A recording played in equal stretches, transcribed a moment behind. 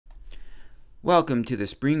Welcome to the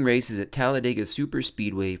spring races at Talladega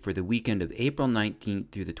Superspeedway for the weekend of April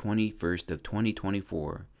 19th through the 21st of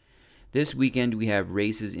 2024. This weekend we have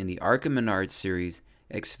races in the ARCA Menards Series,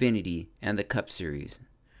 Xfinity, and the Cup Series.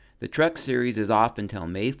 The Truck Series is off until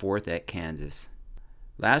May 4th at Kansas.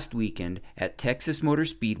 Last weekend at Texas Motor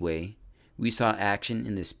Speedway, we saw action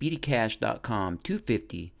in the SpeedyCash.com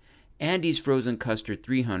 250, Andy's Frozen Custard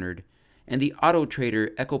 300, and the Auto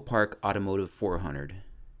Trader Echo Park Automotive 400.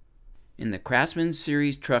 In the Craftsman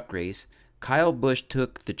Series truck race, Kyle Busch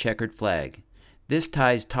took the checkered flag. This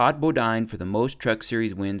ties Todd Bodine for the most Truck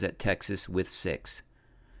Series wins at Texas with 6.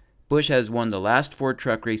 Busch has won the last 4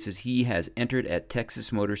 truck races he has entered at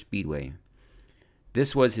Texas Motor Speedway.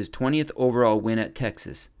 This was his 20th overall win at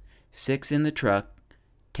Texas, 6 in the truck,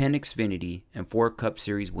 10 Xfinity, and 4 Cup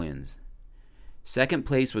Series wins. Second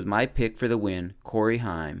place was my pick for the win, Corey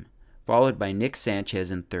Heim, followed by Nick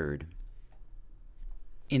Sanchez in third.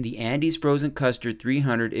 In the Andy's Frozen Custard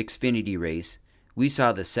 300 Xfinity race, we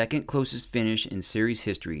saw the second closest finish in series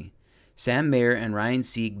history. Sam Mayer and Ryan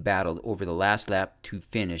Sieg battled over the last lap to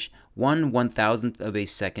finish 1/1000th of a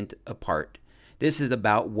second apart. This is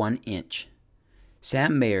about 1 inch.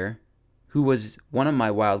 Sam Mayer, who was one of my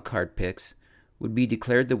wild card picks, would be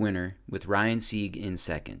declared the winner with Ryan Sieg in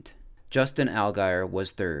second. Justin Allgaier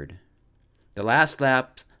was third. The last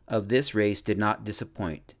lap of this race did not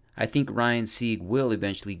disappoint. I think Ryan Sieg will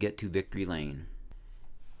eventually get to victory lane.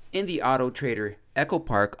 In the Auto Trader Echo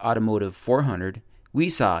Park Automotive 400, we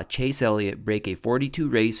saw Chase Elliott break a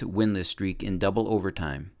 42-race winless streak in double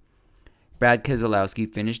overtime. Brad Keselowski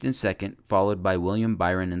finished in second, followed by William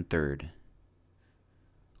Byron in third.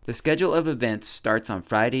 The schedule of events starts on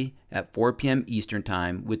Friday at 4 p.m. Eastern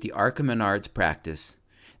Time with the ARCA Menards practice.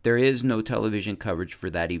 There is no television coverage for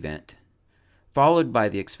that event. Followed by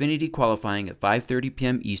the Xfinity qualifying at 5:30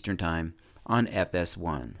 p.m. Eastern Time on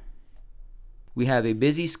FS1. We have a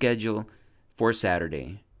busy schedule for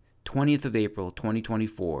Saturday, 20th of April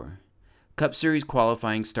 2024. Cup Series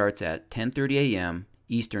qualifying starts at 10:30 a.m.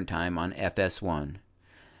 Eastern Time on FS1.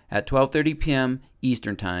 At 12:30 p.m.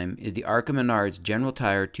 Eastern Time is the ARCA Menards General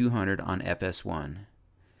Tire 200 on FS1.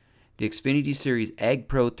 The Xfinity Series Ag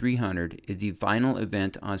Pro 300 is the final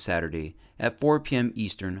event on Saturday at 4 p.m.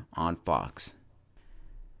 Eastern on Fox.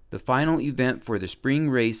 The final event for the spring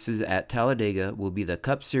races at Talladega will be the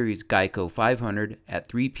Cup Series Geico 500 at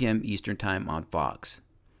 3 p.m. Eastern Time on Fox.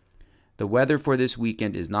 The weather for this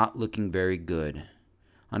weekend is not looking very good.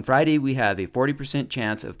 On Friday, we have a 40%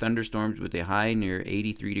 chance of thunderstorms with a high near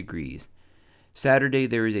 83 degrees. Saturday,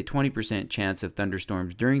 there is a 20% chance of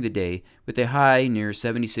thunderstorms during the day with a high near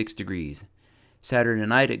 76 degrees. Saturday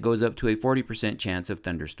night, it goes up to a 40% chance of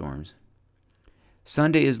thunderstorms.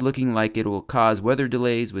 Sunday is looking like it will cause weather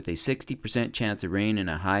delays with a 60% chance of rain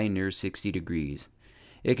and a high near 60 degrees.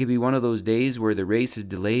 It could be one of those days where the race is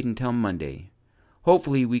delayed until Monday.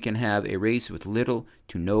 Hopefully we can have a race with little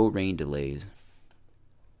to no rain delays.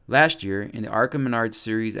 Last year, in the ARCA Menards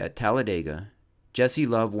Series at Talladega, Jesse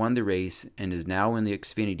Love won the race and is now in the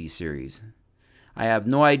Xfinity Series. I have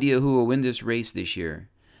no idea who will win this race this year.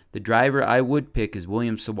 The driver I would pick is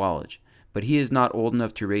William Sawalich, but he is not old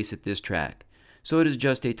enough to race at this track. So it is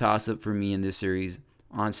just a toss-up for me in this series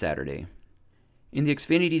on Saturday. In the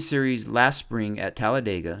Xfinity Series last spring at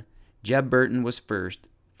Talladega, Jeb Burton was first,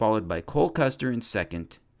 followed by Cole Custer in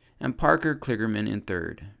second, and Parker Kligerman in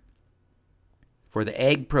third. For the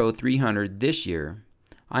Ag Pro 300 this year,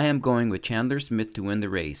 I am going with Chandler Smith to win the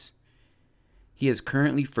race. He is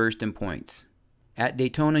currently first in points. At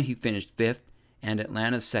Daytona, he finished 5th, and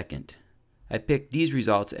Atlanta 2nd. I picked these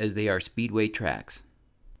results as they are speedway tracks.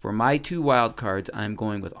 For my 2 wild cards, I am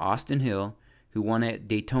going with Austin Hill, who won at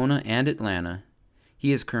Daytona and Atlanta.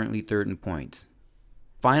 He is currently 3rd in points.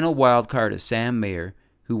 Final wild card is Sam Mayer,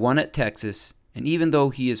 who won at Texas, and even though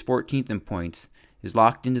he is 14th in points, is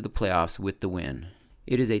locked into the playoffs with the win.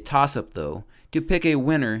 It is a toss-up, though, to pick a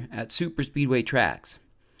winner at superspeedway tracks,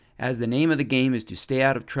 as the name of the game is to stay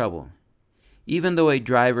out of trouble. Even though a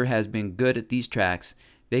driver has been good at these tracks,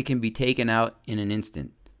 they can be taken out in an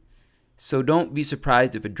instant. So don't be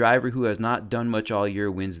surprised if a driver who has not done much all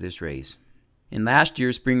year wins this race. In last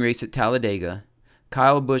year's spring race at Talladega,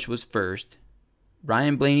 Kyle Busch was first,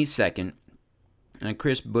 Ryan Blaney second, and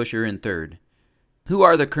Chris Buescher in third. Who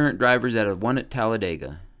are the current drivers that have won at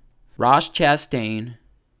Talladega? Ross Chastain,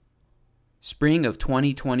 spring of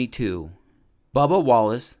 2022. Bubba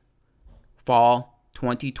Wallace, fall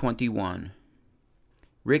 2021.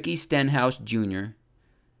 Ricky Stenhouse Jr.,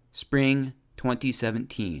 spring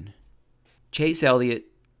 2017. Chase Elliott,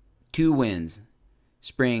 2 wins,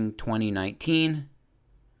 spring 2019,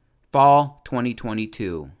 fall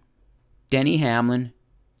 2022. Denny Hamlin,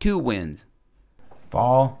 2 wins,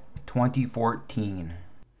 Fall 2014.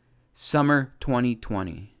 Summer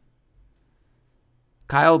 2020.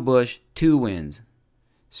 Kyle Busch, 2 wins.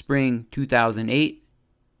 Spring 2008.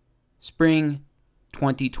 Spring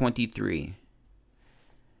 2023.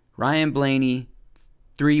 Ryan Blaney,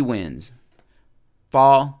 3 wins.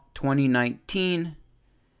 Fall 2019,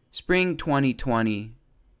 Spring 2020,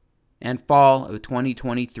 and Fall of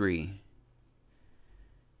 2023.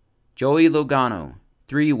 Joey Logano,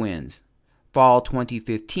 3 wins. Fall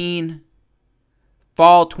 2015,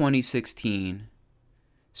 Fall 2016,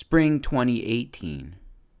 Spring 2018.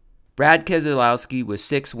 Brad Keselowski with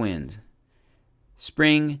 6 wins.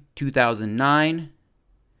 Spring 2009,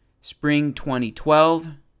 Spring 2012,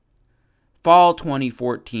 Fall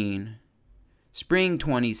 2014, Spring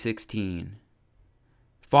 2016,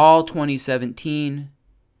 Fall 2017,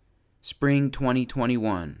 Spring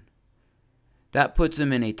 2021. That puts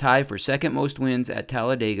him in a tie for second most wins at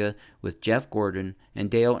Talladega with Jeff Gordon and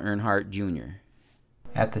Dale Earnhardt Jr.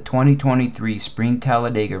 At the 2023 Spring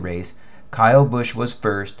Talladega race, Kyle Busch was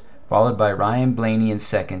first, followed by Ryan Blaney in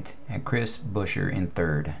second and Chris Buescher in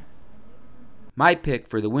third. My pick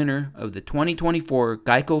for the winner of the 2024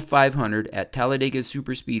 Geico 500 at Talladega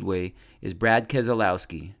Superspeedway is Brad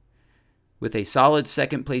Keselowski. With a solid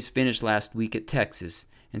second-place finish last week at Texas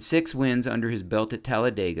and 6 wins under his belt at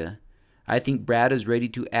Talladega, I think Brad is ready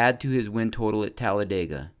to add to his win total at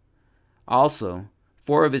Talladega. Also,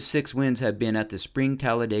 4 of his 6 wins have been at the Spring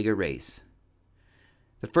Talladega race.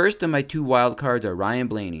 The first of my 2 wild cards are Ryan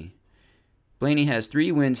Blaney. Blaney has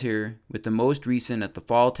 3 wins here, with the most recent at the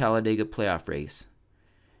Fall Talladega playoff race.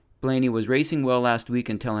 Blaney was racing well last week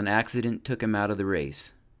until an accident took him out of the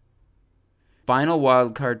race. Final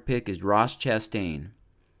wildcard pick is Ross Chastain.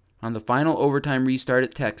 On the final overtime restart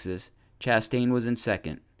at Texas, Chastain was in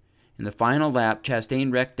second. In the final lap,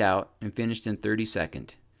 Chastain wrecked out and finished in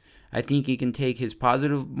 32nd. I think he can take his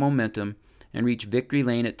positive momentum and reach victory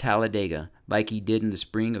lane at Talladega, like he did in the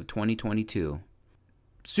spring of 2022.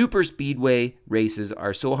 Super speedway races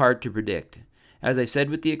are so hard to predict. As I said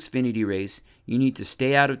with the Xfinity race, you need to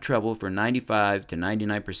stay out of trouble for 95 to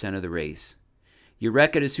 99% of the race. You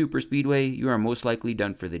wreck at a super speedway, you are most likely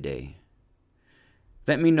done for the day.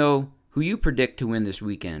 Let me know who you predict to win this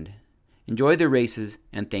weekend. Enjoy the races,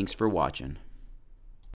 and thanks for watching.